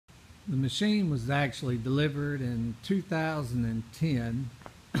The machine was actually delivered in 2010.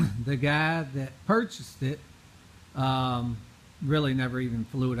 The guy that purchased it really never even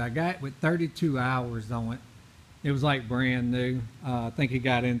flew it. I got it with 32 hours on it. It was like brand new. I think he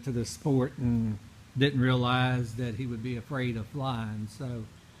got into the sport and didn't realize that he would be afraid of flying. So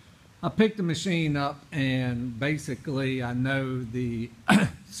I picked the machine up, and basically I know the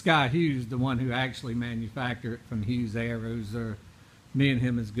Sky Hughes, the one who actually manufactured it from Hughes Aeros, or me and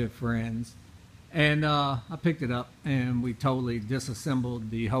him is good friends. And I picked it up and we totally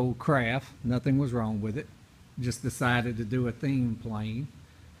disassembled the whole craft. Nothing was wrong with it. Just decided to do a theme plane.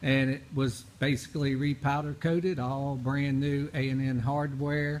 And it was basically repowder coated, all brand new A&N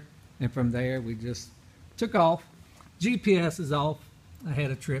hardware. And from there we just took off. GPS is off. I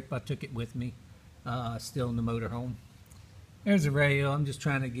had a trip, I took it with me, still in the motorhome. There's a rail. I'm just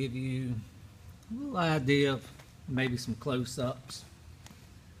trying to give you a little idea of maybe some close-ups,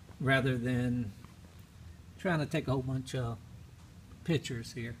 rather than trying to take a whole bunch of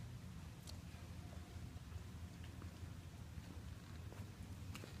pictures here.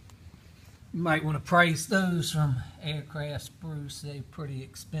 You might want to price those from Aircraft Spruce. They're pretty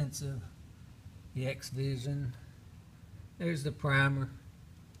expensive. The X-Vision. There's the primer.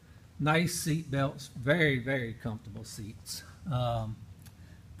 Nice seat belts. Very, very comfortable seats.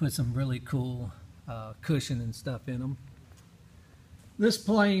 Put some really cool cushion and stuff in them. This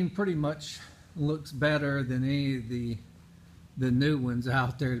plane pretty much looks better than any of the new ones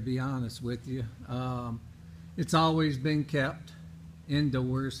out there, to be honest with you. It's always been kept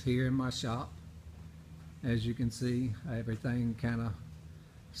indoors here in my shop. As you can see, everything kind of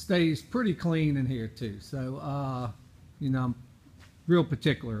stays pretty clean in here too. So you know, I'm real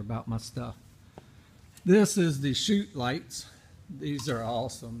particular about my stuff. This is the chute lights. These are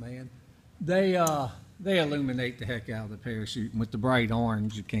awesome, man. They illuminate the heck out of the parachute, and with the bright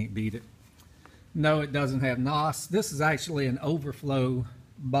orange, you can't beat it. No, it doesn't have NOS. This is actually an overflow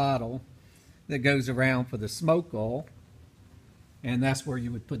bottle that goes around for the smoke oil, and that's where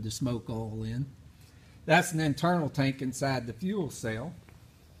you would put the smoke oil in. That's an internal tank inside the fuel cell.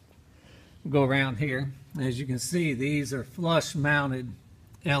 We'll go around here. As you can see, these are flush mounted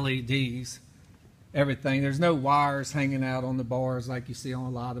LEDs. Everything. There's no wires hanging out on the bars like you see on a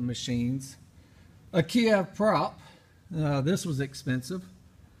lot of machines. A Kiev prop. This was expensive.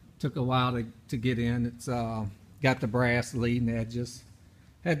 Took a while to get in. It's got the brass leading edges.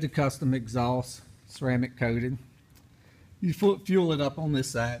 Had the custom exhaust, ceramic coated. You fuel it up on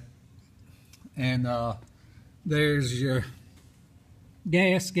this side. And there's your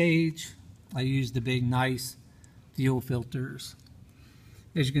gas gauge. I used the big nice fuel filters.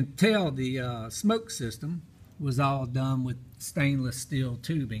 As you can tell, the smoke system was all done with stainless steel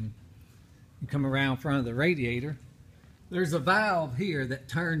tubing. You come around front of the radiator. There's a valve here that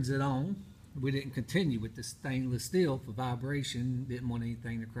turns it on. We didn't continue with the stainless steel for vibration. Didn't want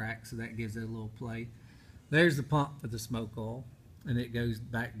anything to crack, so that gives it a little play. There's the pump for the smoke oil, and it goes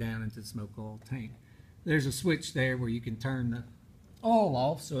back down into the smoke oil tank. There's a switch there where you can turn the oil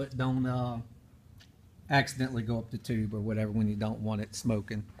off so it don't accidentally go up the tube or whatever when you don't want it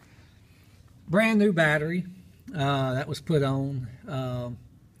smoking. Brand new battery that was put on.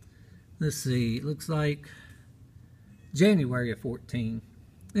 Let's see, it looks like January of 14.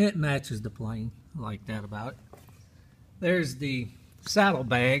 It matches the plane. I like that about it. There's the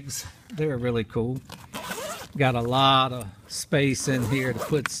saddlebags. They're really cool. Got a lot of space in here to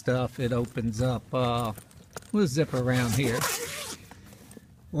put stuff. It opens up. We'll zip around here.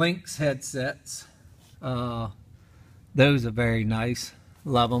 Lynx headsets. Those are very nice.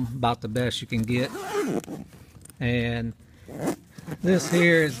 Love them. About the best you can get. And this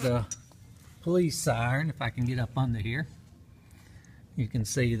here is the police siren. If I can get up under here, you can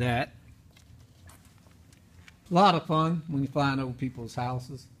see that. A lot of fun when you're flying over people's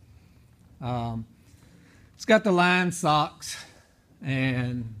houses. It's got the line socks,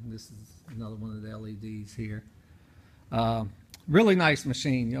 and this is another one of the LEDs here. Really nice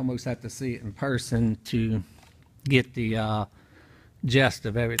machine. You almost have to see it in person to get the gist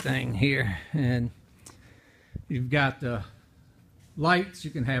of everything here. And you've got the lights.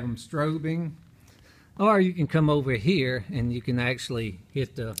 You can have them strobing, or you can come over here and you can actually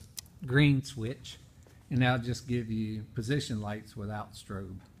hit the green switch, and that'll just give you position lights without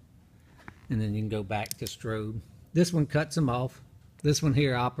strobe. And then you can go back to strobe. This one cuts them off. This one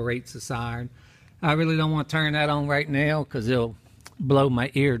here operates the siren. I really don't want to turn that on right now because it'll blow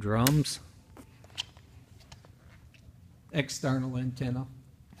my eardrums. External antenna.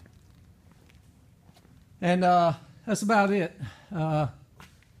 And that's about it. I've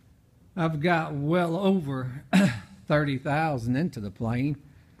got well over 30,000 into the plane.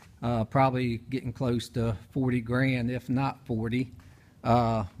 Probably getting close to 40 grand, if not 40.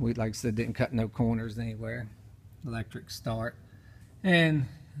 We, like I said, didn't cut no corners anywhere. Electric start. And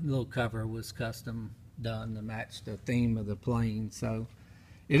the little cover was custom done to match the theme of the plane. So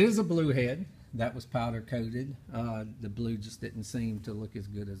it is a blue head that was powder coated. The blue just didn't seem to look as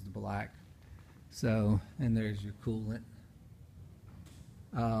good as the black. So, and there's your coolant.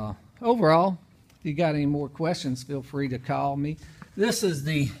 Overall, if you got any more questions, feel free to call me. This is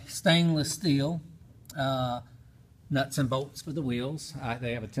the stainless steel nuts and bolts for the wheels.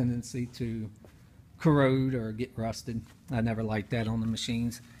 They have a tendency to corrode or get rusted. I never liked that on the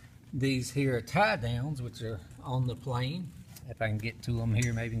machines. These here are tie downs, which are on the plane. If I can get to them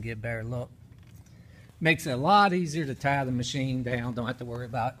here, maybe I can get a better look. Makes it a lot easier to tie the machine down. Don't have to worry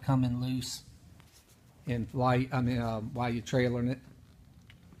about it coming loose in flight. While you're trailering it.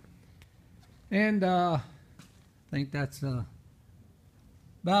 And I think that's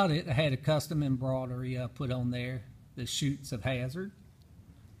about it. I had a custom embroidery put on there, the Chutes of Hazard.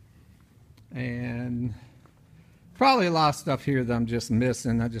 And probably a lot of stuff here that I'm just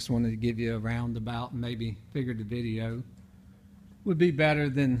missing. I just wanted to give you a roundabout and maybe figured the video would be better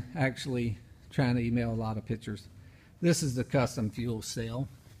than actually trying to email a lot of pictures. This is the custom fuel cell.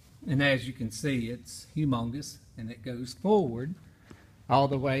 And as you can see, it's humongous and it goes forward all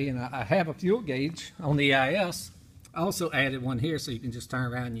the way. And I have a fuel gauge on the EIS. I also added one here so you can just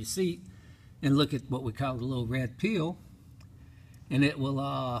turn around in your seat and look at what we call the little red pill, and it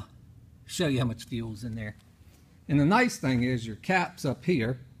will show you how much fuel's in there. And the nice thing is your cap's up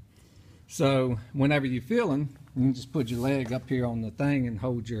here, so whenever you're filling, you can just put your leg up here on the thing and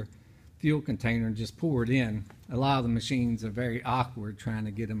hold your fuel container and just pour it in. A lot of the machines are very awkward trying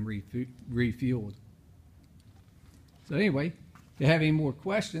to get them refueled. So anyway, if you have any more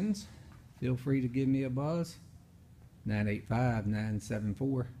questions, feel free to give me a buzz.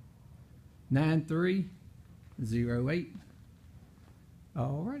 985-974-9308.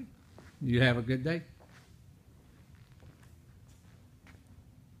 All right. You have a good day.